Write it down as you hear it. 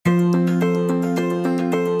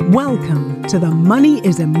Welcome to the Money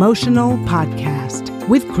is Emotional podcast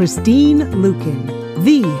with Christine Lucan,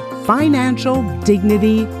 the financial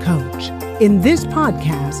dignity coach. In this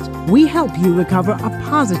podcast, we help you recover a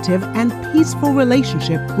positive and peaceful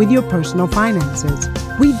relationship with your personal finances.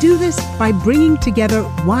 We do this by bringing together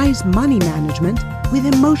wise money management with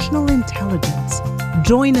emotional intelligence.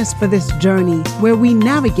 Join us for this journey where we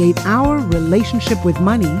navigate our relationship with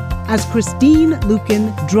money as Christine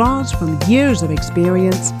Lucan draws from years of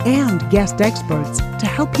experience and guest experts to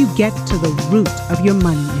help you get to the root of your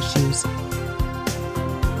money issues.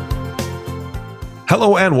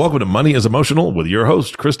 Hello and welcome to Money is Emotional with your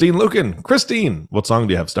host, Christine Lucan. Christine, what song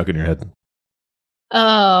do you have stuck in your head?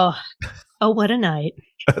 Oh, what a night.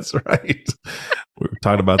 That's right. We were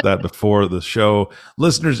talking about that before the show.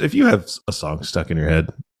 Listeners, if you have a song stuck in your head,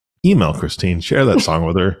 email Christine, share that song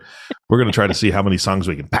with her. We're going to try to see how many songs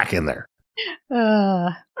we can pack in there.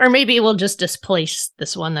 Or maybe we'll just displace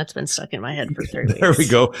this one that's been stuck in my head for 3 weeks. There we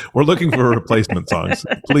go. We're looking for replacement songs.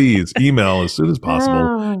 Please email as soon as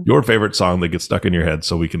possible your favorite song that gets stuck in your head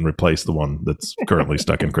so we can replace the one that's currently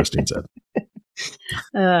stuck in Christine's head.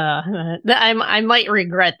 I might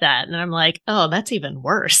regret that. And I'm like, oh, that's even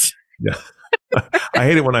worse. Yeah. I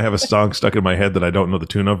hate it when I have a song stuck in my head that I don't know the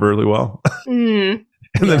tune of really well.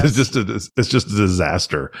 And then it's just a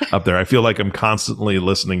disaster up there. I feel like I'm constantly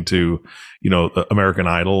listening to, American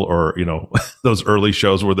Idol or, those early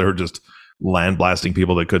shows where they're just land blasting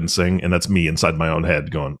people that couldn't sing. And that's me inside my own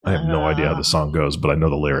head going, I have no idea how the song goes, but I know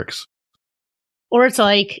the lyrics. Or it's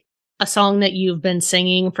like a song that you've been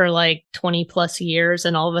singing for like 20 plus years.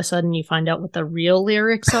 And all of a sudden you find out what the real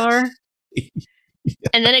lyrics are. Yeah.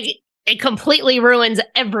 And then it completely ruins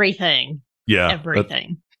everything. Yeah.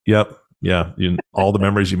 Everything. Yep. Yeah. All the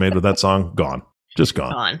memories you made with that song, gone. Just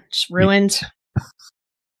gone. Gone. Just ruined.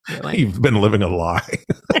 You've been living a lie.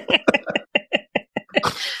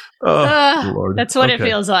 Lord. That's what it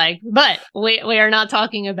feels like. But we are not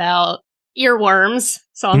talking about earworms,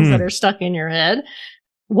 songs that are stuck in your head.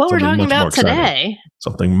 What we're talking about today.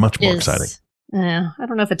 Something much more exciting. I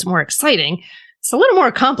don't know if it's more exciting. It's a little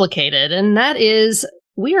more complicated. And that is,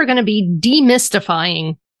 we are going to be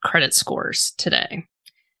demystifying credit scores today.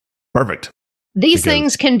 Perfect. These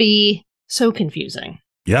things can be so confusing.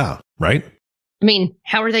 Yeah, right? I mean,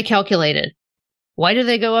 how are they calculated? Why do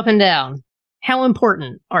they go up and down? How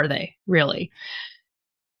important are they, really?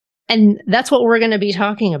 And that's what we're going to be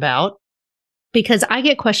talking about, because I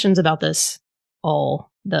get questions about this all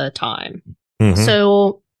the time. Mm-hmm.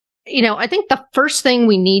 So, I think the first thing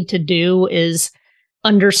we need to do is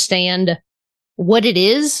understand what it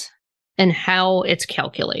is and how it's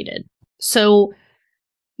calculated. So,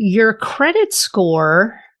 your credit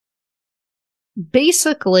score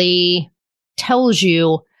basically tells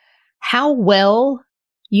you how well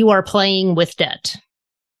you are playing with debt,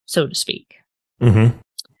 so to speak. Mm-hmm.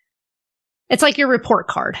 It's like your report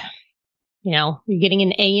card. You're getting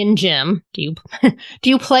an A in gym. Do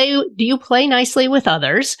you play nicely with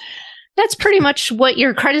others? That's pretty much what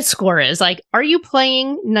your credit score is. Like, are you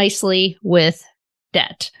playing nicely with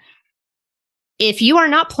debt? If you are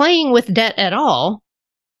not playing with debt at all,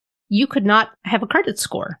 you could not have a credit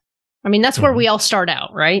score. I mean, that's where we all start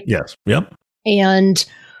out, right? Yes. Yep. And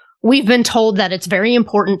we've been told that it's very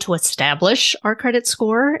important to establish our credit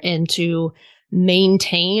score and to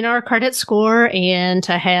maintain our credit score and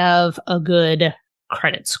to have a good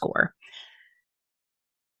credit score.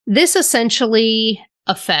 This essentially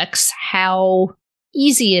affects how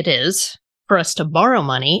easy it is for us to borrow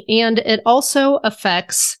money, and it also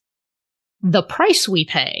affects the price we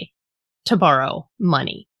pay to borrow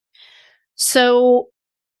money. So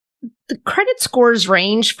the credit scores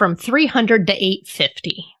range from 300 to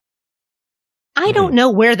 850. I don't know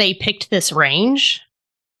where they picked this range.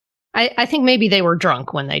 I think maybe they were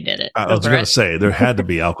drunk when they did it. I was going to say, there had to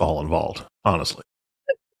be alcohol involved, honestly.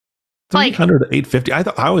 300 to 850. I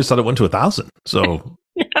always thought it went to 1,000. So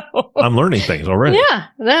no. I'm learning things already. Yeah,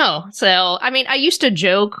 no. So, I mean, I used to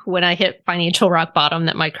joke when I hit financial rock bottom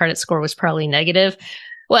that my credit score was probably negative.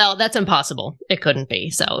 Well, that's impossible. It couldn't be.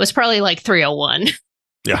 So it was probably like 301.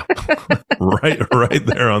 Yeah, right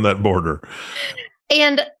there on that border.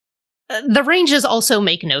 And the ranges also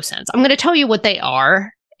make no sense. I'm going to tell you what they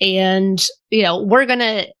are. And, we're going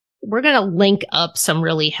to link up some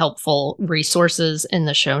really helpful resources in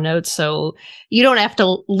the show notes. So you don't have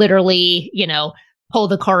to literally, pull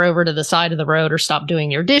the car over to the side of the road or stop doing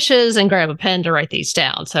your dishes and grab a pen to write these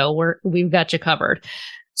down. So we've got you covered.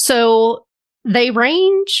 So they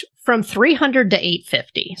range from 300 to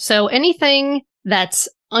 850. So anything that's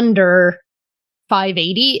under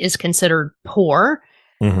 580 is considered poor.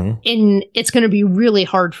 Mm-hmm. And it's going to be really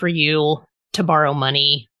hard for you to borrow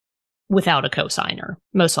money without a cosigner,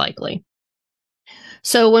 most likely.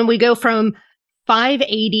 So when we go from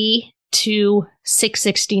 580 to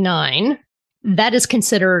 669, that is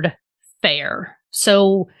considered fair.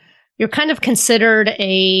 So you're kind of considered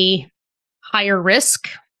a higher risk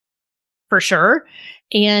for sure,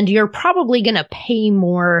 and you're probably going to pay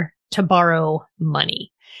more to borrow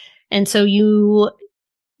money. And so you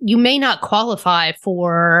may not qualify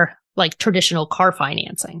for like traditional car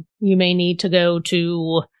financing. You may need to go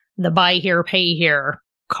to the buy here, pay here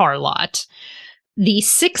car lot. The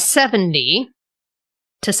 670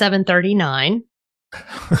 to 739.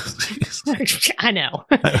 I know.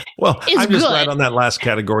 Well, I'm just good. glad on that last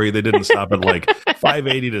category they didn't stop at like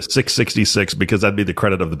 580 to 666 because that'd be the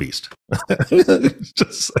credit of the beast.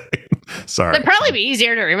 Just saying. Sorry. It'd probably be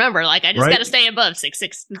easier to remember. Like, I just got to stay above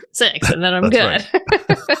 666 and then I'm good.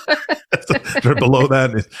 Right. Below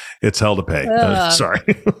that, it's hell to pay. Sorry.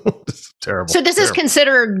 It's terrible. So this is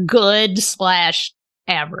considered good /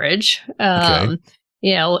 average. Okay.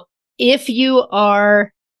 You know, if you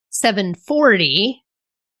are 740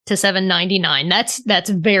 to 799, that's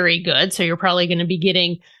very good. So you're probably going to be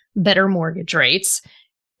getting better mortgage rates.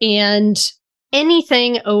 And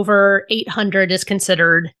anything over 800 is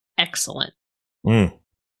considered excellent. Mm.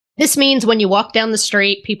 This means when you walk down the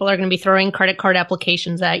street, people are going to be throwing credit card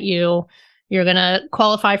applications at you. You're going to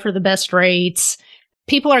qualify for the best rates.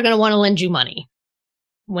 People are going to want to lend you money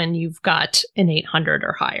when you've got an 800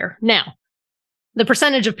 or higher. Now, the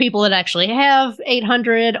percentage of people that actually have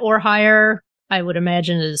 800 or higher, I would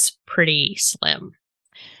imagine, is pretty slim.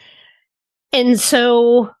 And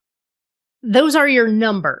so those are your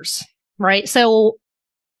numbers, right? So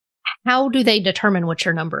how do they determine what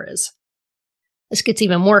your number is? This gets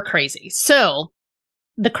even more crazy. So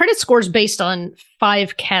the credit score is based on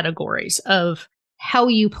 5 categories of how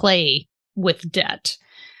you play with debt.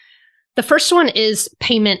 The first one is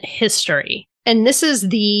payment history. And this is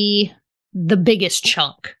the biggest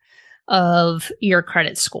chunk of your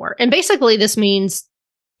credit score. And basically this means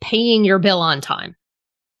paying your bill on time.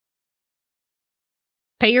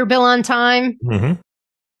 Pay your bill on time. Mm-hmm.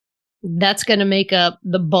 That's going to make up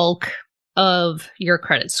the bulk of your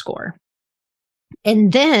credit score.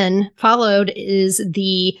 And then followed is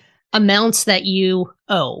the amounts that you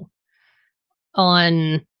owe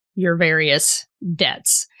on your various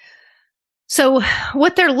debts. So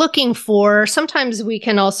what they're looking for, sometimes we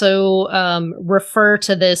can also refer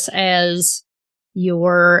to this as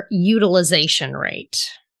your utilization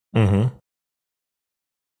rate. Mm-hmm.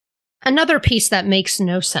 Another piece that makes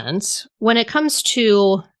no sense when it comes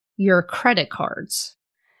to your credit cards.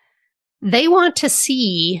 They want to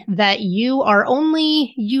see that you are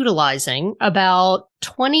only utilizing about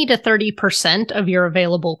 20 to 30% of your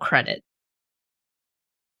available credit.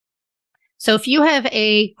 So if you have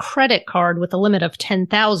a credit card with a limit of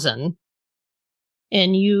 10,000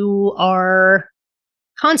 and you are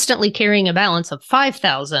constantly carrying a balance of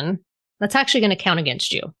 5,000, that's actually going to count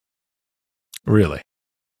against you. Really?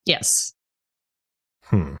 Yes.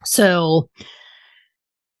 So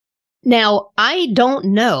now I don't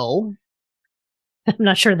know. I'm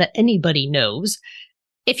not sure that anybody knows.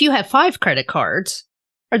 If you have 5 credit cards,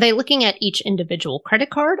 are they looking at each individual credit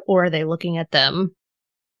card or are they looking at them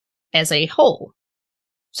as a whole?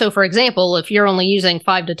 So for example, if you're only using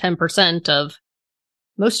 5 to 10% of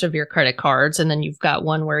most of your credit cards and then you've got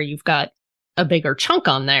one where you've got a bigger chunk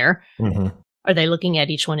on there, are they looking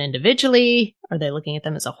at each one individually? Are they looking at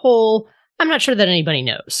them as a whole? I'm not sure that anybody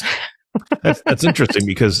knows. That's interesting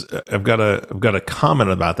because I've got a comment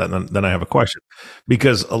about that, and then I have a question.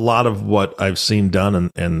 Because a lot of what I've seen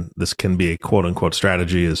done, and this can be a quote unquote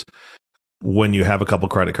strategy, is when you have a couple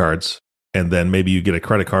credit cards, and then maybe you get a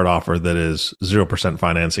credit card offer that is 0%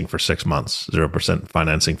 financing for 6 months, 0%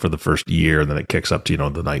 financing for the first year, and then it kicks up to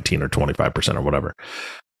the 19 or 25% or whatever.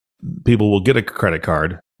 People will get a credit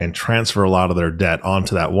card and transfer a lot of their debt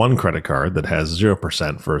onto that one credit card that has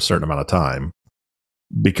 0% for a certain amount of time.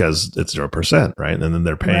 Because it's 0%, right? And then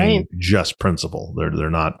they're paying just principal. They're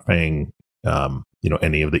not paying,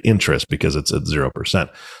 any of the interest because it's at 0%.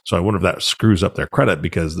 So I wonder if that screws up their credit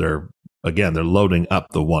because they're loading up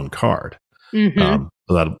the one card. Mm-hmm.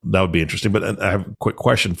 So that would be interesting. But I have a quick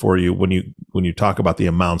question for you. When you talk about the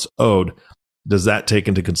amounts owed, does that take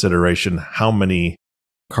into consideration how many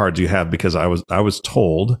cards you have? Because I was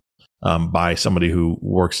told by somebody who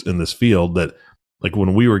works in this field that like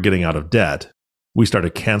when we were getting out of debt, we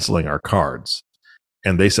started canceling our cards.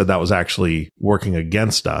 And they said that was actually working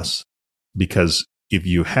against us because if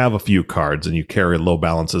you have a few cards and you carry low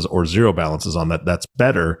balances or 0 balances on that, that's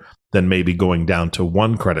better than maybe going down to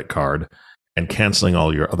one credit card and canceling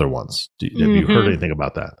all your other ones. Have you heard anything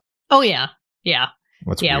about that? Oh, yeah. Yeah.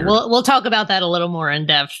 That's yeah, weird. we'll talk about that a little more in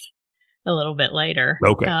depth a little bit later.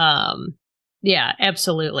 Okay. Yeah,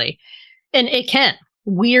 absolutely. And it can.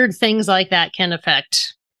 Weird things like that can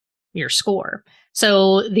affect your score.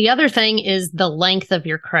 So the other thing is the length of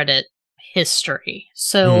your credit history.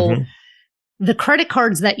 So the credit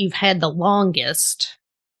cards that you've had the longest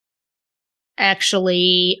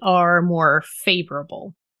actually are more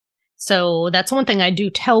favorable. So that's one thing I do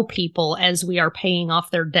tell people as we are paying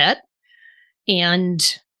off their debt.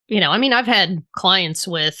 And, I mean, I've had clients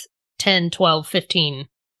with 10, 12, 15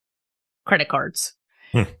 credit cards.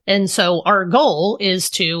 And so our goal is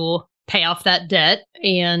to pay off that debt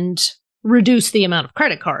and reduce the amount of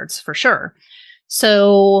credit cards for sure.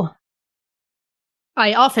 So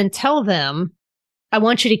I often tell them, I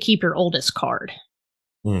want you to keep your oldest card.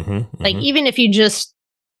 Like, even if you just,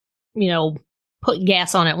 put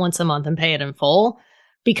gas on it once a month and pay it in full,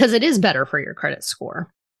 because it is better for your credit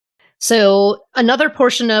score. So another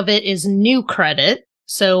portion of it is new credit.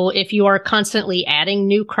 So if you are constantly adding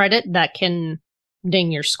new credit, that can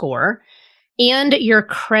ding your score. And your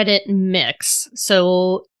credit mix.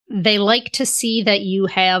 So they like to see that you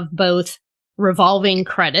have both revolving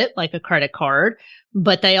credit, like a credit card,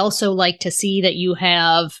 but they also like to see that you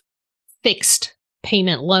have fixed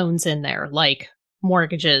payment loans in there, like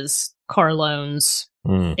mortgages, car loans,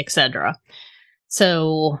 etc.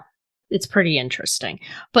 So it's pretty interesting.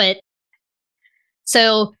 But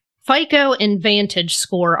so FICO and Vantage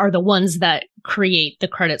Score are the ones that create the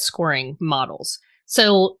credit scoring models.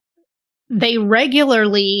 So they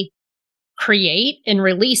regularly create and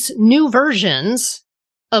release new versions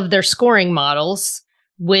of their scoring models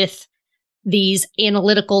with these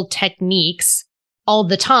analytical techniques all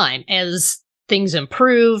the time as things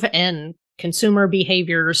improve and consumer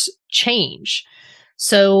behaviors change.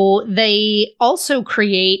 So they also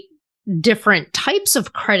create different types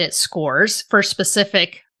of credit scores for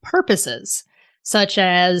specific purposes, such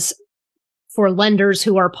as for lenders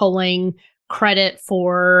who are pulling credit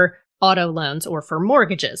for auto loans or for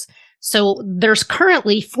mortgages. So there's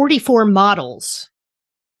currently 44 models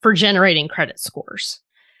for generating credit scores.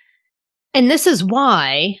 And this is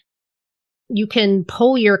why you can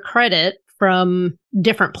pull your credit from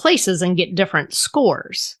different places and get different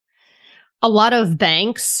scores. A lot of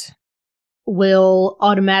banks will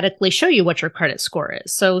automatically show you what your credit score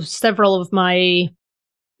is. So several of my,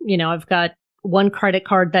 I've got one credit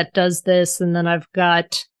card that does this, and then I've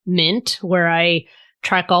got Mint, where I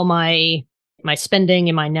track all my spending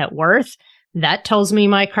and my net worth. That tells me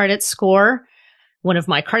my credit score. One of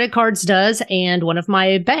my credit cards does, and one of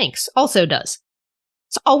my banks also does.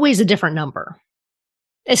 It's always a different number.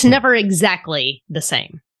 It's never exactly the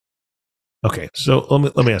same. Okay, so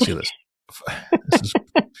let me ask you this.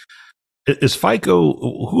 Is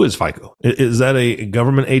FICO, who is FICO? Is that a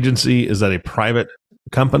government agency? Is that a private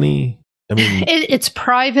company? I mean, it's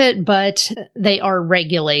private, but they are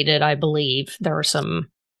regulated, I believe. There are some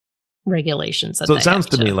regulations. So it sounds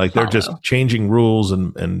to me like they're just changing rules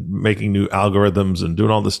and making new algorithms and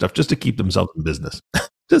doing all this stuff just to keep themselves in business.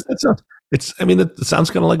 It sounds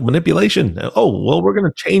kind of like manipulation. Oh, well, we're going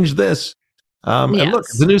to change this. And look,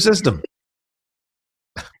 it's a new system.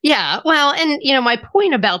 Yeah. Well, and my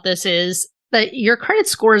point about this is that your credit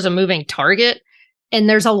score is a moving target, and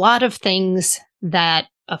there's a lot of things that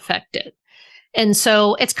affect it. And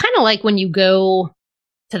so it's kind of like when you go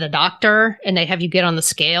to the doctor and they have you get on the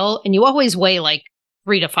scale, and you always weigh like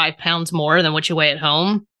 3 to 5 pounds more than what you weigh at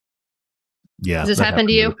home. Yeah. Does this happen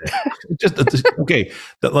to you? Okay.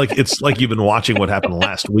 It's like you've been watching what happened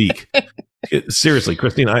last week. Seriously,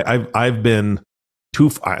 Christine, I've been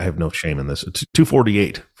I have no shame in this. It's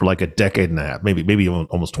 248 for like a decade and a half, maybe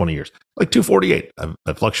almost 20 years. Like 248.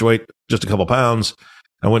 I fluctuate just a couple pounds.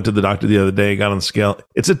 I went to the doctor the other day, got on the scale.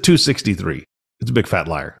 It's at 263. It's a big fat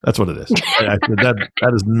liar. That's what it is.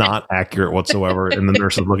 That is not accurate whatsoever. And the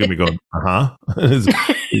nurses look at me going,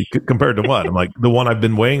 compared to what? I'm like, the one I've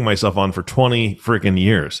been weighing myself on for 20 freaking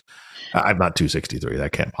years. I'm not 263.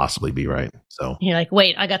 That can't possibly be right. So you're like,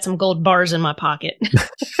 wait, I got some gold bars in my pocket.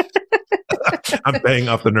 I'm paying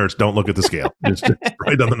off the nurse. Don't look at the scale. Just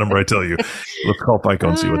write down the number I tell you. Let's call FICO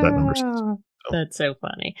and see what that number says. That's so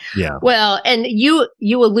funny. Yeah. Well, and you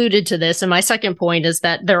alluded to this, and my second point is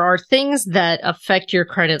that there are things that affect your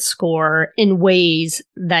credit score in ways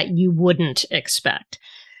that you wouldn't expect.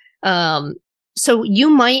 So you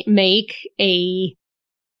might make a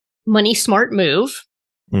money smart move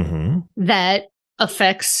that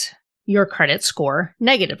affects your credit score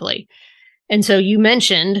negatively. And so you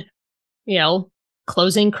mentioned,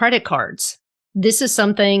 closing credit cards. This is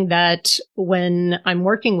something that when I'm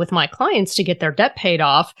working with my clients to get their debt paid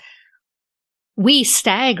off, we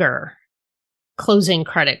stagger closing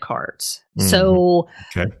credit cards. So,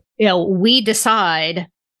 we decide,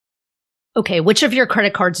 okay, which of your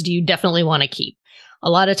credit cards do you definitely want to keep? A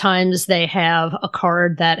lot of times they have a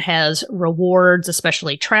card that has rewards,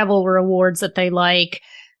 especially travel rewards that they like,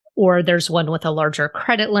 or there's one with a larger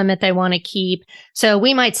credit limit they want to keep. So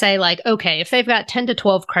we might say like, okay, if they've got 10 to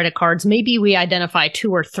 12 credit cards, maybe we identify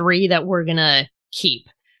 2 or 3 that we're going to keep.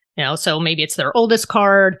 So maybe it's their oldest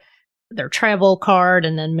card, their travel card,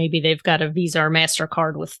 and then maybe they've got a Visa or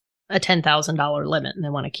MasterCard with a $10,000 limit and they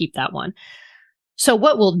want to keep that one. So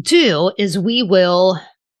what we'll do is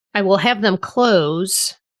I will have them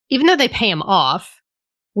close, even though they pay them off,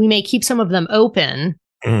 we may keep some of them open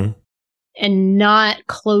and not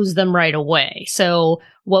close them right away. So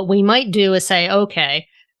what we might do is say, okay,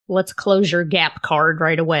 let's close your Gap card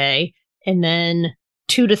right away. And then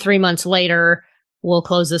 2 to 3 months later, we'll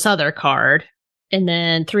close this other card. And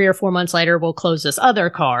then 3 or 4 months later, we'll close this other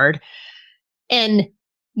card. And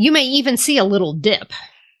you may even see a little dip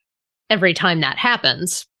every time that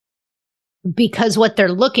happens. Because what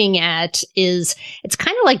they're looking at is, it's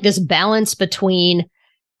kind of like this balance between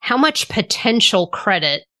how much potential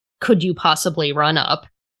credit could you possibly run up?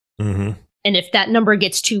 And if that number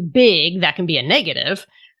gets too big, that can be a negative.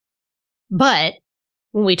 But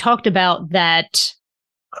when we talked about that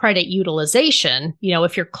credit utilization,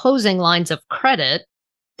 if you're closing lines of credit,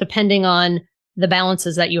 depending on the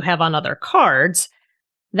balances that you have on other cards,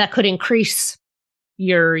 that could increase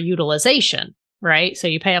your utilization, right? So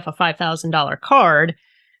you pay off a $5,000 card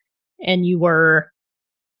and you were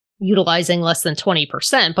utilizing less than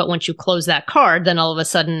 20%. But once you close that card, then all of a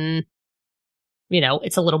sudden,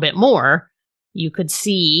 it's a little bit more. You could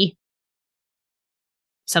see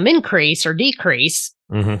some increase or decrease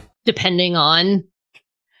depending on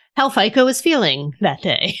how FICO is feeling that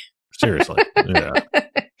day. Seriously. Yeah.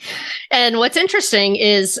 And what's interesting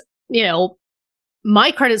is,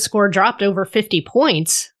 my credit score dropped over 50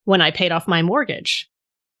 points when I paid off my mortgage.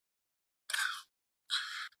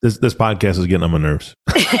 This podcast is getting on my nerves.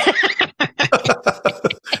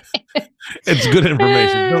 It's good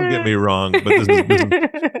information. Don't get me wrong, but this is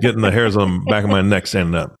getting the hairs on the back of my neck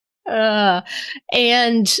standing up.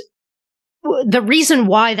 And the reason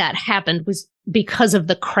why that happened was because of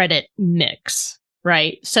the credit mix,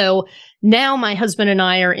 right? So now my husband and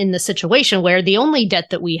I are in the situation where the only debt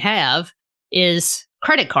that we have is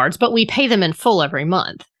credit cards, but we pay them in full every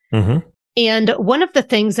month. And one of the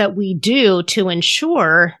things that we do to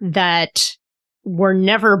ensure that we're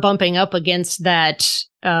never bumping up against that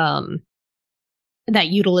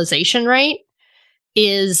utilization rate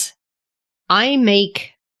is I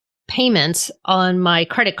make payments on my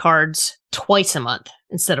credit cards twice a month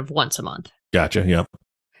instead of once a month. Gotcha. Yep.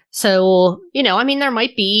 So, there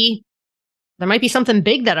might be something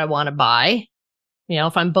big that I want to buy.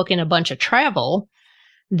 If I'm booking a bunch of travel,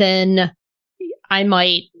 then I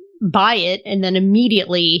might buy it and then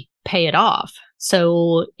immediately pay it off.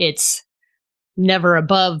 So it's never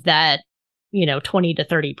above that, 20 to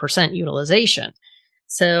 30% utilization.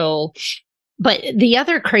 So, but the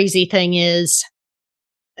other crazy thing is,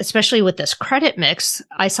 especially with this credit mix,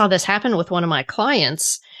 I saw this happen with one of my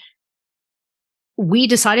clients. We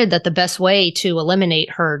decided that the best way to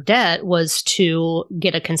eliminate her debt was to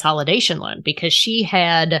get a consolidation loan because she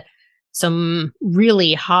had some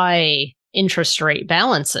really high interest rate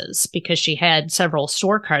balances because she had several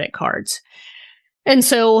store credit cards. And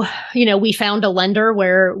so, we found a lender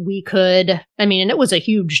where we could, and it was a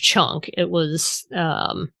huge chunk. It was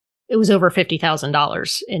over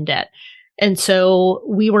 $50,000 in debt. And so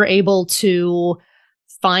we were able to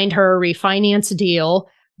find her a refinance deal,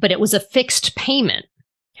 but it was a fixed payment.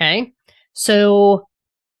 Okay. So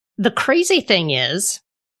the crazy thing is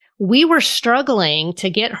we were struggling to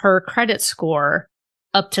get her credit score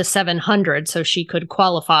up to 700 so she could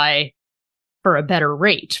qualify for a better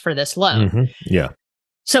rate for this loan. Yeah.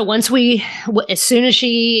 So as soon as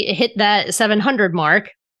she hit that 700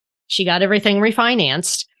 mark, she got everything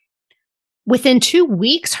refinanced. Within 2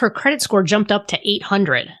 weeks, her credit score jumped up to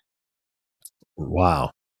 800.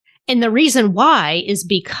 Wow. And the reason why is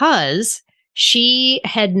because she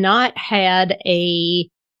had not had a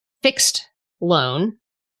fixed loan.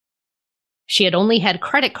 She had only had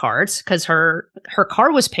credit cards because her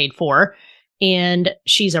car was paid for and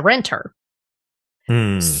she's a renter.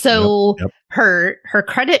 So her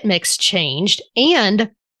credit mix changed and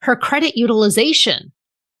her credit utilization.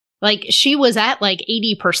 Like she was at like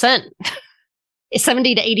 80%,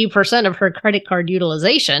 70 to 80% of her credit card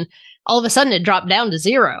utilization. All of a sudden it dropped down to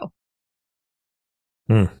 0.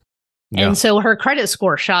 Yeah. And so her credit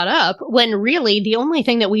score shot up when really the only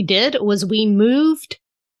thing that we did was we moved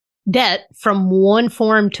debt from one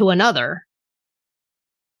form to another.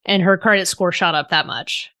 and her credit score shot up that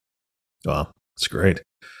much. Wow, that's great.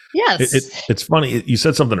 Yes. It's funny. You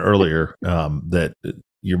said something earlier that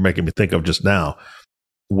you're making me think of just now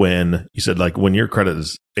when you said, like, when your credit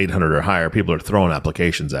is 800 or higher, people are throwing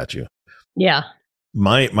applications at you. Yeah.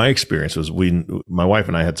 My experience was my wife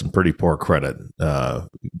and I had some pretty poor credit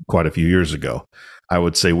quite a few years ago. I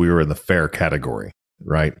would say we were in the fair category,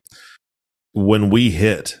 right? When we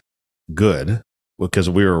hit good, because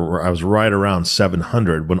I was right around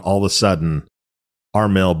 700 when all of a sudden our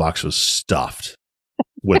mailbox was stuffed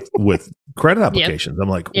with credit applications. Yep. I'm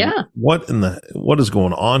like, yeah, what is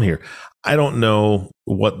going on here? I don't know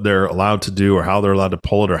what they're allowed to do or how they're allowed to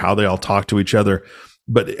pull it or how they all talk to each other.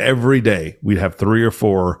 But every day we'd have 3 or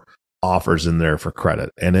 4 offers in there for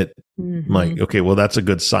credit. And like, okay, well, that's a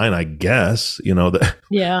good sign, I guess,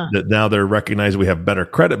 that now they're recognizing we have better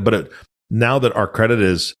credit. But now that our credit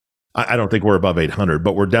is, I don't think we're above 800,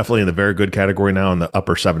 but we're definitely in the very good category now in the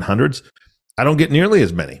upper 700s. I don't get nearly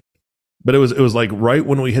as many. But it was like right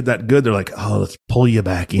when we hit that good, they're like, oh, let's pull you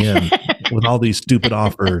back in with all these stupid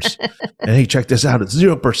offers. And hey, check this out. It's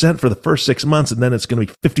 0% for the first 6 months, and then it's going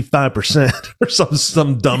to be 55% or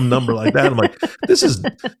some dumb number like that. I'm like, this is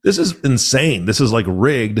insane. This is like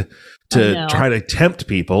rigged to try to tempt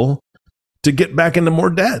people to get back into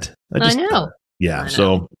more debt. I know. Yeah.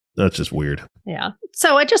 So that's just weird. Yeah.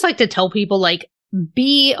 So I just like to tell people, like,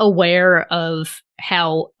 be aware of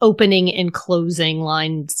how opening and closing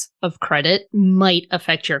lines of credit might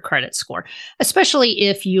affect your credit score, especially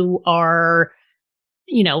if you are,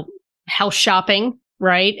 house shopping,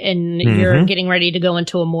 right? And you're getting ready to go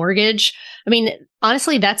into a mortgage. I mean,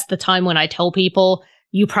 honestly, that's the time when I tell people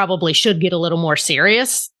you probably should get a little more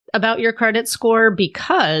serious about your credit score,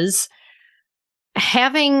 because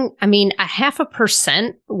having, a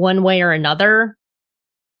 0.5% one way or another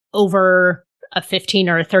over a 15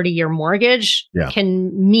 or a 30-year mortgage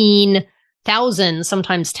can mean thousands,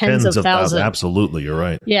 sometimes tens of thousands. Absolutely, you're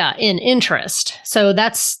right. Yeah, in interest. So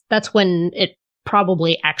that's when it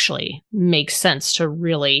probably actually makes sense to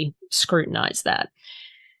really scrutinize that.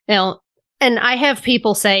 Now, and I have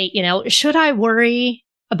people say, should I worry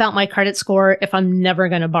about my credit score if I'm never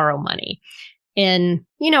going to borrow money? And,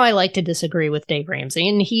 I like to disagree with Dave Ramsey.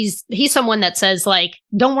 And he's someone that says, like,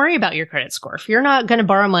 don't worry about your credit score. If you're not going to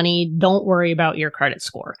borrow money, don't worry about your credit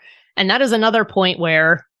score. And that is another point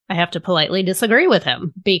where I have to politely disagree with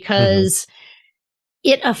him, because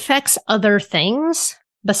it affects other things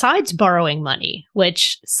besides borrowing money,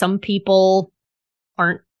 which some people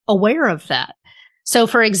aren't aware of that. So,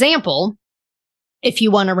 for example, if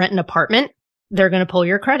you want to rent an apartment, they're going to pull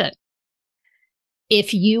your credit.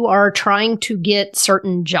 If you are trying to get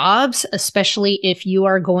certain jobs, especially if you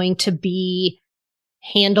are going to be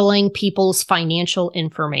handling people's financial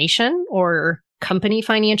information or company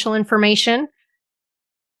financial information,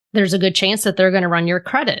 there's a good chance that they're going to run your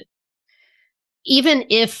credit. Even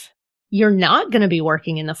if you're not going to be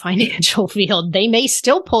working in the financial field, they may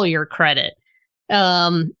still pull your credit.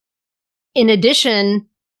 In addition,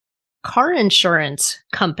 car insurance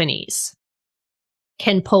companies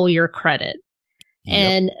can pull your credit. Yep.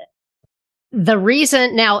 And the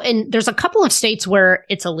reason now, and there's a couple of states where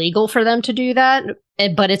it's illegal for them to do that,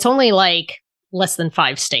 but it's only like less than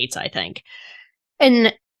 5 states, I think.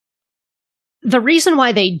 And the reason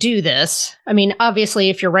why they do this,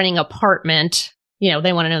 obviously, if you're renting an apartment,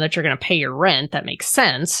 they want to know that you're going to pay your rent. That makes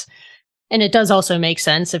sense. And it does also make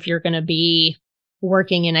sense if you're going to be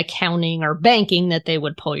working in accounting or banking that they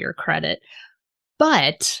would pull your credit.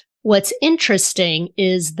 But what's interesting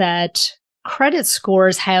is that credit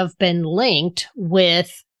scores have been linked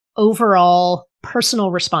with overall personal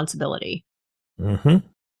responsibility,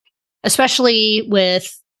 especially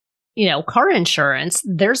with, car insurance.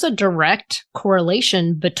 There's a direct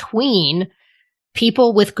correlation between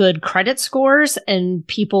people with good credit scores and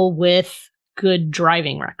people with good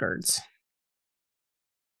driving records.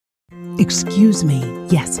 Excuse me.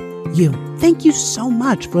 Yes, you. Thank you so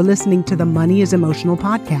much for listening to the Money is Emotional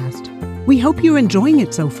podcast. We hope you're enjoying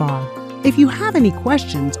it so far. If you have any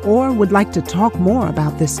questions or would like to talk more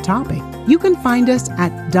about this topic, you can find us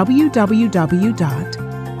at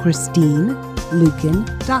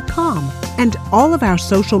www.christinelukin.com, and all of our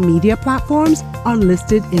social media platforms are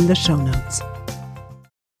listed in the show notes.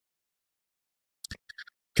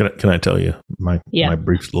 Can I tell you my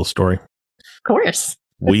brief little story? Of course.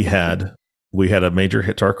 we had a major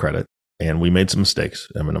hit to our credit, and we made some mistakes.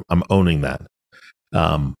 I'm owning that.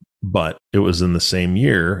 But it was in the same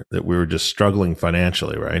year that we were just struggling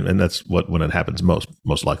financially, right? And that's when it happens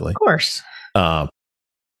most likely. Of course. And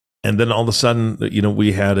then all of a sudden,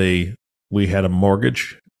 we had a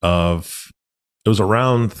mortgage of It was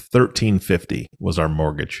around $1,350 was our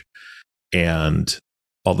mortgage. And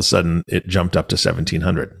all of a sudden it jumped up to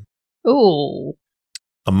 $1,700 Ooh.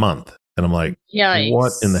 a month. And I'm like, Yikes.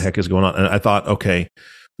 what in the heck is going on? And I thought, okay,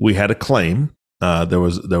 we had a claim. There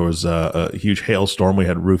was a huge hailstorm. We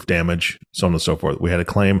had roof damage, so on and so forth. We had a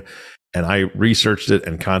claim, and I researched it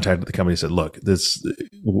and contacted the company and said, look,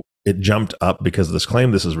 it jumped up because of this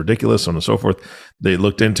claim. This is ridiculous, so on and so forth. They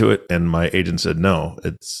looked into it, and my agent said, no,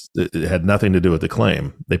 it had nothing to do with the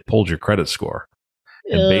claim. They pulled your credit score.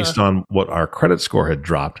 And based on what our credit score had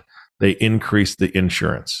dropped, they increased the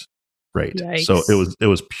insurance rate. Yikes. So it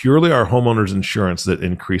was purely our homeowners insurance that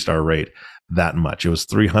increased our rate that much. It was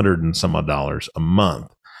 $300 and some odd a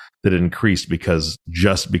month that increased because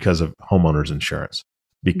of homeowners insurance,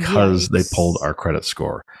 because they pulled our credit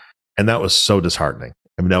score. And that was so disheartening.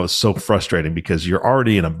 I mean, that was so frustrating because you're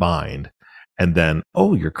already in a bind, and then,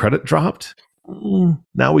 oh, your credit dropped.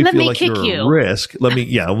 Now we feel like you're a risk. Let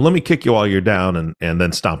me kick you while you're down and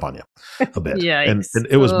then stomp on you a bit. and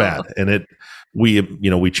it was bad. And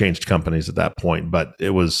we changed companies at that point, but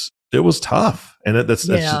it was tough. And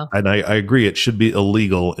and I agree. It should be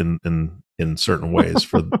illegal in certain ways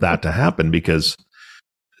for that to happen, because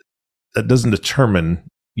that doesn't determine,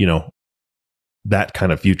 that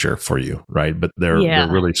kind of future for you. Right. But they're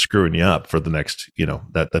really screwing you up for the next,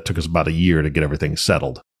 that took us about a year to get everything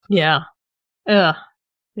settled. Yeah. Yeah,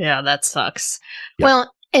 that sucks. Yeah.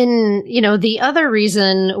 Well, and, the other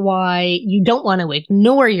reason why you don't want to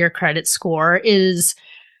ignore your credit score is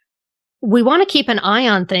we want to keep an eye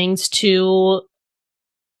on things to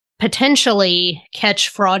potentially catch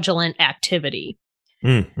fraudulent activity.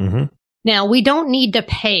 Mm-hmm. Now, we don't need to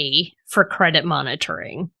pay for credit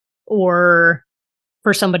monitoring or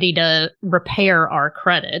for somebody to repair our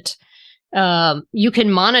credit. You can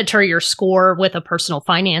monitor your score with a personal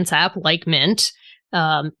finance app like Mint.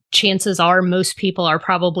 Chances are most people are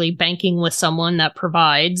probably banking with someone that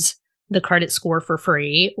provides the credit score for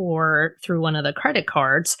free or through one of the credit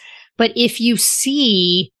cards. But if you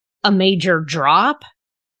see a major drop,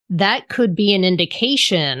 that could be an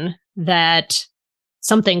indication that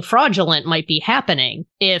something fraudulent might be happening.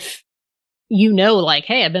 If like,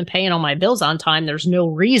 hey, I've been paying all my bills on time, there's no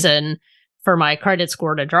reason for my credit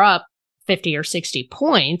score to drop 50 or 60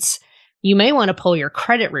 points, you may want to pull your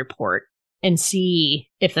credit report and see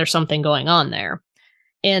if there's something going on there.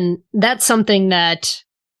 And that's something that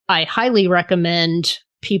I highly recommend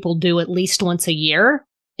people do at least once a year,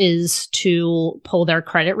 is to pull their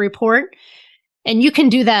credit report. And you can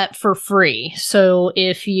do that for free. So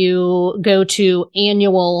if you go to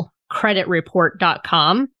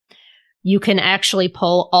annualcreditreport.com, you can actually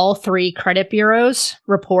pull all 3 credit bureaus'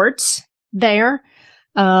 reports there.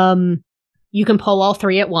 You can pull all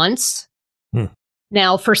 3 at once.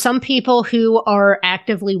 Now, for some people who are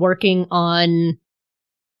actively working on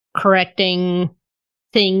correcting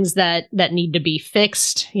things that need to be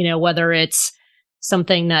fixed, whether it's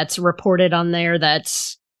something that's reported on there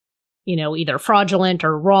that's, either fraudulent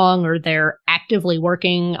or wrong, or they're actively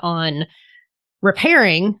working on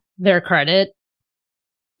repairing their credit,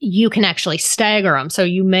 you can actually stagger them. So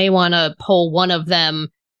you may want to pull one of them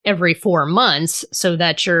every 4 months so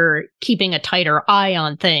that you're keeping a tighter eye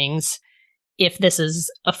on things if this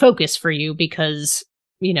is a focus for you, because,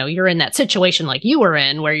 you're in that situation like you were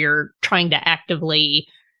in where you're trying to actively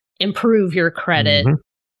improve your credit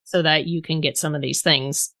so that you can get some of these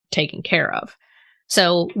things taken care of.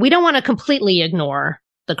 So we don't want to completely ignore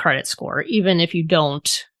the credit score, even if you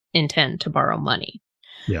don't intend to borrow money.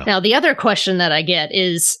 Yeah. Now, the other question that I get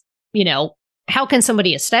is, how can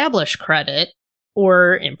somebody establish credit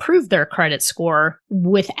or improve their credit score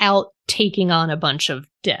without taking on a bunch of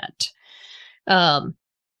debt?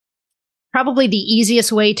 Probably the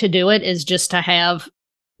easiest way to do it is just to have,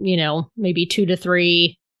 maybe 2 to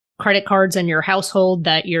 3 credit cards in your household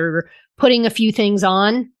that you're putting a few things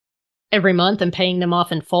on every month and paying them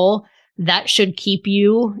off in full. That should keep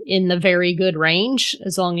you in the very good range,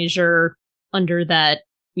 as long as you're under that,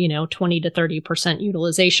 20 to 30%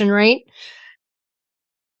 utilization rate.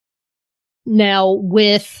 Now,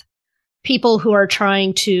 with people who are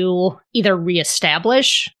trying to either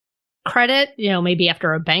reestablish credit, maybe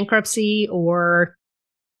after a bankruptcy, or,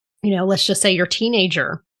 let's just say your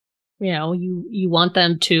teenager, you want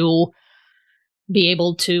them to be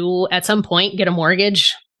able to, at some point, get a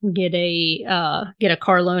mortgage, get a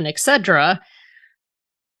car loan, etc.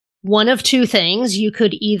 One of 2 things. You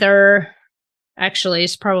could either, actually,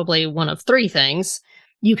 it's probably one of 3 things.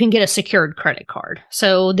 You can get a secured credit card.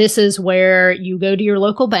 So this is where you go to your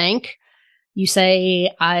local bank. You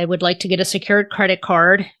say, I would like to get a secured credit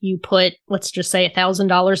card. You put, let's just say,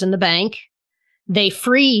 $1,000 in the bank. They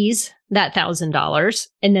freeze that $1,000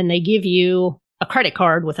 and then they give you a credit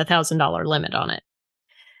card with a $1,000 limit on it.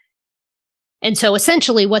 And so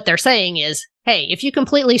essentially what they're saying is, hey, if you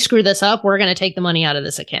completely screw this up, we're going to take the money out of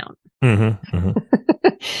this account.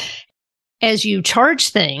 As you charge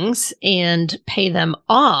things and pay them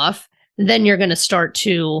off, then you're going to start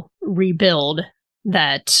to rebuild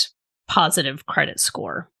that positive credit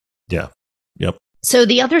score. Yeah. Yep. So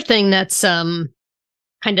the other thing that's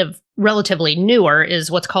kind of relatively newer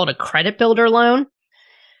is what's called a credit builder loan.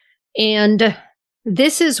 And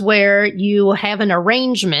this is where you have an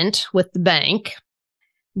arrangement with the bank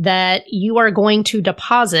that you are going to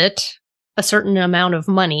deposit a certain amount of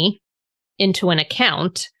money into an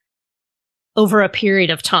account over a period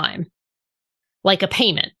of time, like a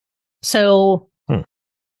payment. So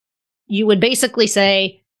you would basically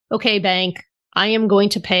say, okay, bank, I am going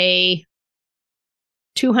to pay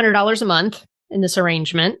 $200 a month in this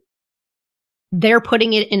arrangement. They're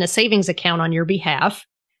putting it in a savings account on your behalf.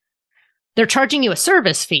 They're charging you a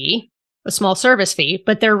service fee, a small service fee,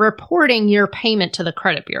 but they're reporting your payment to the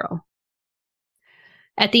credit bureau.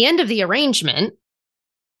 At the end of the arrangement,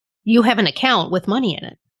 you have an account with money in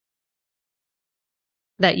it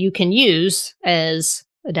that you can use as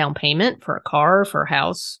a down payment for a car, for a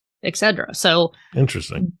house, etc. So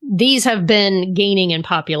interesting. These have been gaining in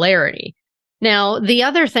popularity. Now, the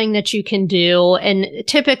other thing that you can do, and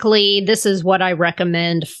typically this is what I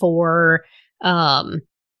recommend for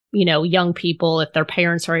young people, if their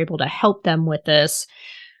parents are able to help them with this,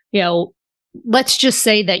 let's just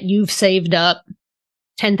say that you've saved up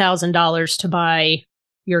 $10,000 to buy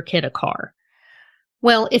your kid a car.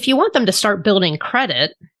 Well, if you want them to start building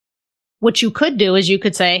credit, what you could do is you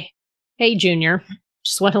could say, hey, Junior,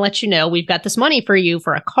 just want to let you know we've got this money for you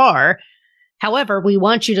for a car. However, we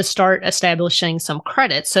want you to start establishing some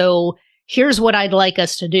credit. So here's what I'd like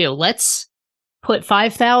us to do. Let's put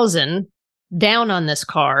 $5,000 down on this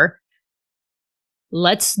car.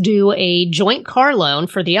 Let's do a joint car loan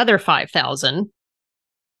for the other $5,000.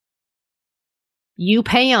 You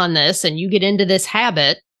pay on this and you get into this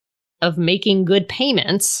habit of making good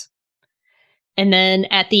payments. And then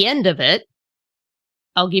at the end of it,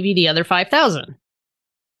 I'll give you the other $5,000.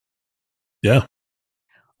 Yeah.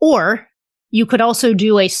 Or you could also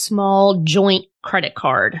do a small joint credit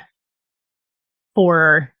card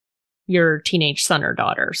for your teenage son or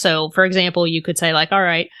daughter. So, for example, you could say all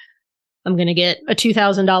right, I'm going to get a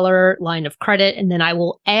 $2,000 line of credit, and then I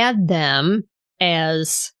will add them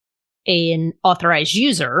as an authorized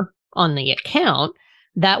user on the account.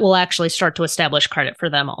 That will actually start to establish credit for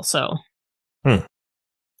them also.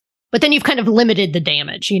 But then you've kind of limited the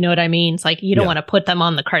damage. You know what I mean? It's you don't want to put them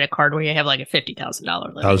on the credit card where you have a $50,000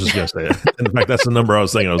 limit. I was just going to say it. In fact, that's the number I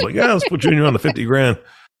was thinking. I was yeah, let's put Junior on the 50 grand.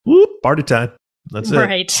 Whoop, party time. That's it.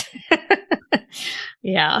 Right.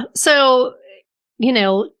 Yeah. So,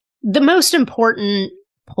 the most important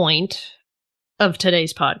point of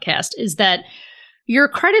today's podcast is that your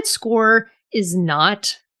credit score is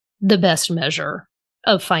not the best measure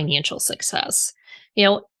of financial success.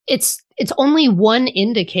 It's only one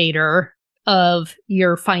indicator of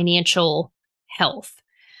your financial health.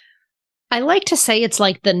 I like to say it's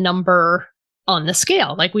like the number on the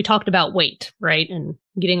scale. Like we talked about weight, right? And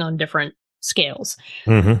getting on different scales.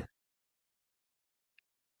 Mm-hmm.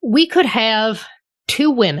 We could have two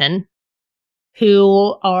women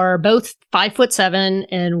who are both 5'7"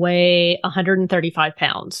 and weigh 135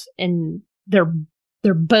 pounds, and they're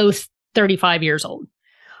both 35 years old.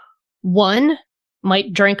 One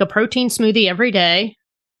might drink a protein smoothie every day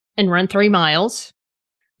and run 3 miles.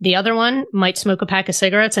 The other one might smoke a pack of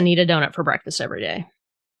cigarettes and eat a donut for breakfast every day.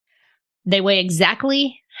 They weigh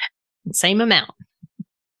exactly the same amount.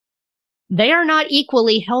 They are not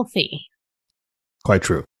equally healthy. Quite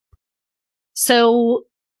true. So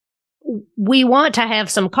we want to have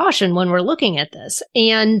some caution when we're looking at this.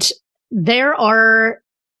 And there are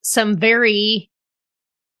some very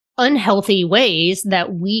unhealthy ways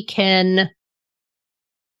that we can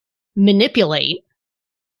manipulate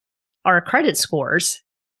our credit scores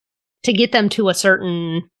to get them to a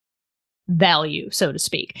certain value, so to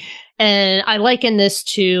speak. And I liken this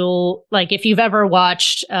to, if you've ever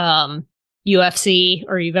watched UFC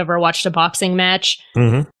or you've ever watched a boxing match,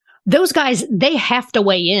 mm-hmm. Those guys, they have to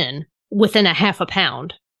weigh in within a half a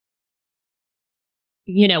pound,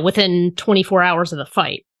 within 24 hours of the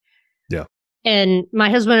fight. Yeah. And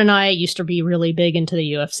my husband and I used to be really big into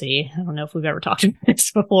the UFC. I don't know if we've ever talked about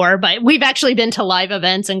this before, but we've actually been to live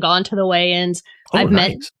events and gone to the weigh-ins. Oh,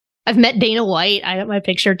 nice. I've met Dana White. I got my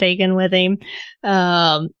picture taken with him.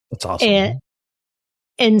 That's awesome.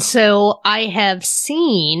 And so I have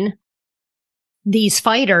seen these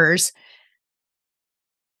fighters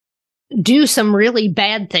do some really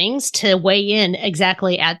bad things to weigh in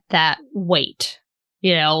exactly at that weight.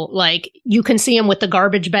 You know, like you can see them with the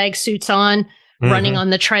garbage bag suits on, running on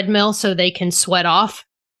the treadmill so they can sweat off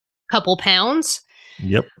a couple pounds.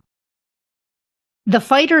 Yep. The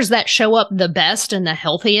fighters that show up the best and the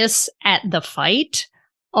healthiest at the fight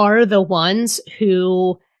are the ones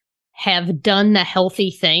who have done the healthy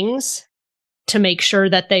things to make sure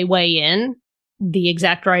that they weigh in the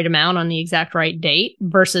exact right amount on the exact right date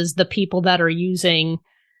versus the people that are using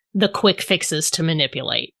the quick fixes to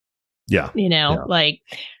manipulate. Yeah. You know,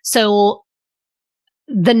 so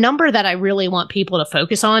the number that I really want people to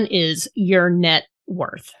focus on is your net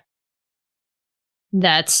worth.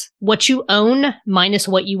 That's what you own minus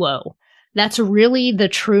what you owe. That's really the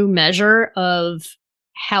true measure of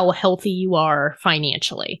how healthy you are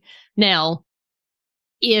financially. Now,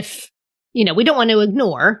 if, we don't want to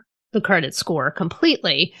ignore the credit score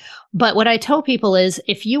completely, but what I tell people is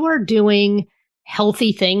if you are doing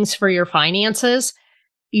healthy things for your finances,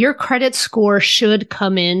 your credit score should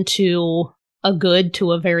come into a good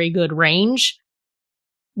to a very good range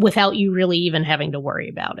without you really even having to worry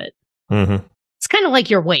about it. Mm-hmm. It's kind of like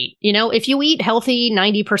your weight. If you eat healthy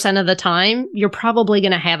 90% of the time, you're probably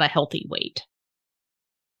going to have a healthy weight.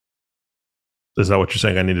 Is that what you're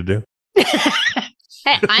saying I need to do?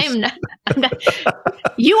 Hey, I'm not.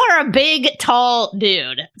 You are a big, tall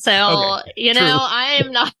dude. So, true. I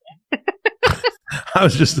am not. I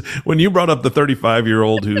was just, when you brought up the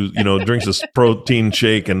 35-year-old who, drinks a protein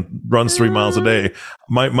shake and runs 3 miles a day,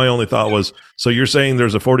 my only thought was, so you're saying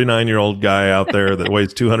there's a 49-year-old guy out there that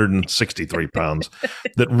weighs 263 pounds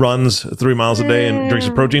that runs 3 miles a day and drinks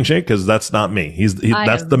a protein shake? Because that's not me.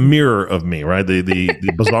 That's the mirror of me, right? The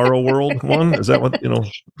Bizarro World one? Is that what,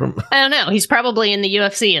 from? I don't know. He's probably in the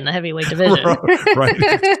UFC in the heavyweight division.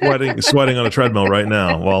 Right. Sweating on a treadmill right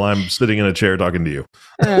now while I'm sitting in a chair talking to you.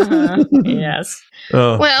 Yes.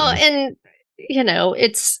 And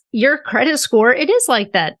it's your credit score. It is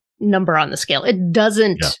like that number on the scale. It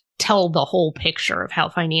doesn't tell the whole picture of how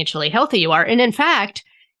financially healthy you are. And in fact,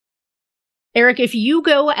 Eric, if you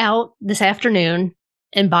go out this afternoon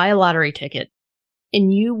and buy a lottery ticket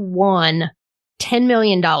and you won $10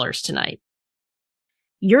 million tonight,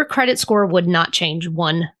 your credit score would not change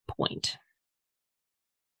 1 point.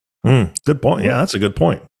 Good point. Yeah, that's a good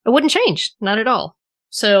point. It wouldn't change. Not at all.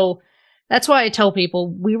 So that's why I tell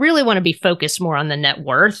people we really want to be focused more on the net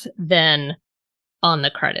worth than on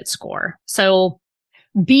the credit score. So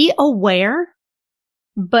be aware,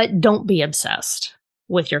 but don't be obsessed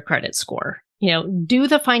with your credit score. Do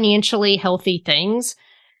the financially healthy things,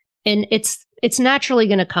 and it's naturally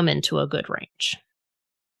going to come into a good range.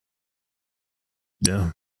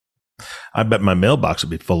 Yeah. I bet my mailbox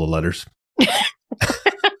would be full of letters.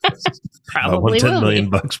 Probably $10 million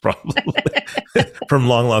probably from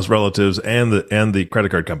long lost relatives and the credit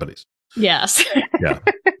card companies. Yes. Yeah.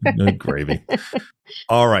 Good gravy.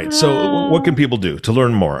 All right. So what can people do to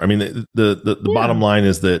learn more? I mean, the bottom line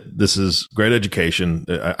is that this is great education.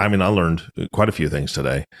 I learned quite a few things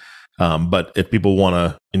today. But if people want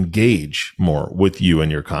to engage more with you and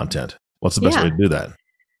your content, what's the best way to do that?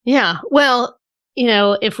 Yeah. Well,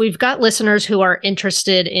 if we've got listeners who are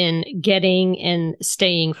interested in getting and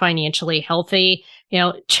staying financially healthy,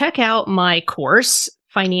 check out my course,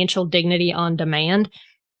 Financial Dignity on Demand.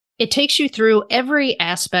 It takes you through every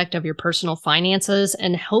aspect of your personal finances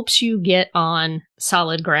and helps you get on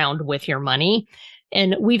solid ground with your money.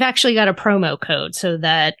 And we've actually got a promo code so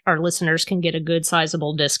that our listeners can get a good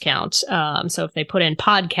sizable discount. So if they put in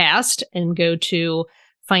podcast and go to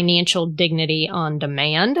Financial Dignity on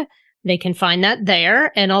Demand, they can find that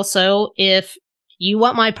there. And also, if you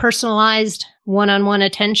want my personalized one-on-one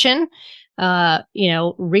attention,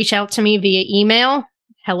 reach out to me via email,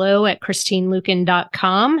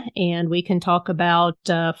 hello@christineluken.com, and we can talk about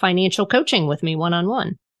financial coaching with me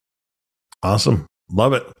one-on-one. Awesome.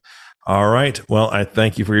 Love it. All right. Well, I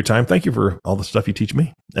thank you for your time. Thank you for all the stuff you teach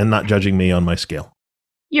me and not judging me on my scale.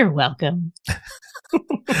 You're welcome.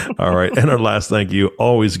 All right. And our last thank you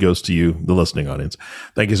always goes to you, the listening audience.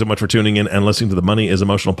 Thank you so much for tuning in and listening to the Money is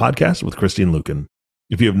Emotional podcast with Christine Luken.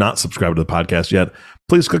 If you have not subscribed to the podcast yet,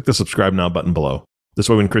 please click the subscribe now button below. This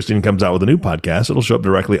way, when Christine comes out with a new podcast, it'll show up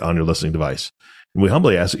directly on your listening device. And we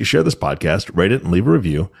humbly ask that you share this podcast, rate it, and leave a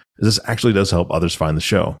review, as this actually does help others find the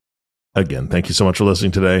show. Again, thank you so much for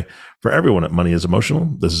listening today. For everyone at Money is Emotional,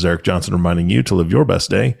 this is Eric Johnson reminding you to live your best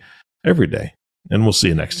day every day. And we'll see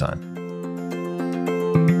you next time.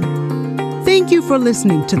 Thank you for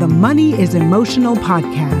listening to the Money is Emotional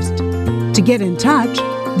podcast. To get in touch,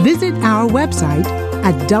 visit our website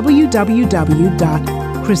at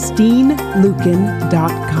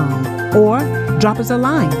www.christineluken.com or drop us a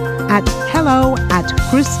line at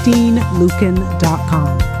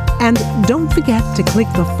hello@christineluken.com. And don't forget to click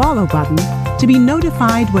the follow button to be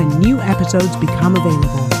notified when new episodes become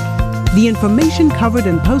available. The information covered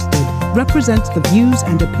and posted represents the views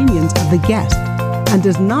and opinions of the guest and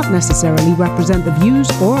does not necessarily represent the views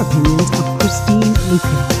or opinions of Christine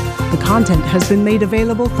Luken. The content has been made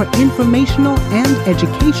available for informational and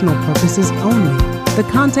educational purposes only. The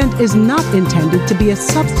content is not intended to be a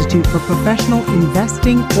substitute for professional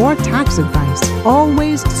investing or tax advice.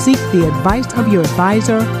 Always seek the advice of your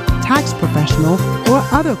advisor, tax professional, or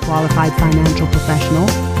other qualified financial professional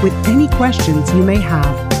with any questions you may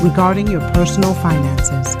have regarding your personal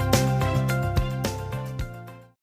finances.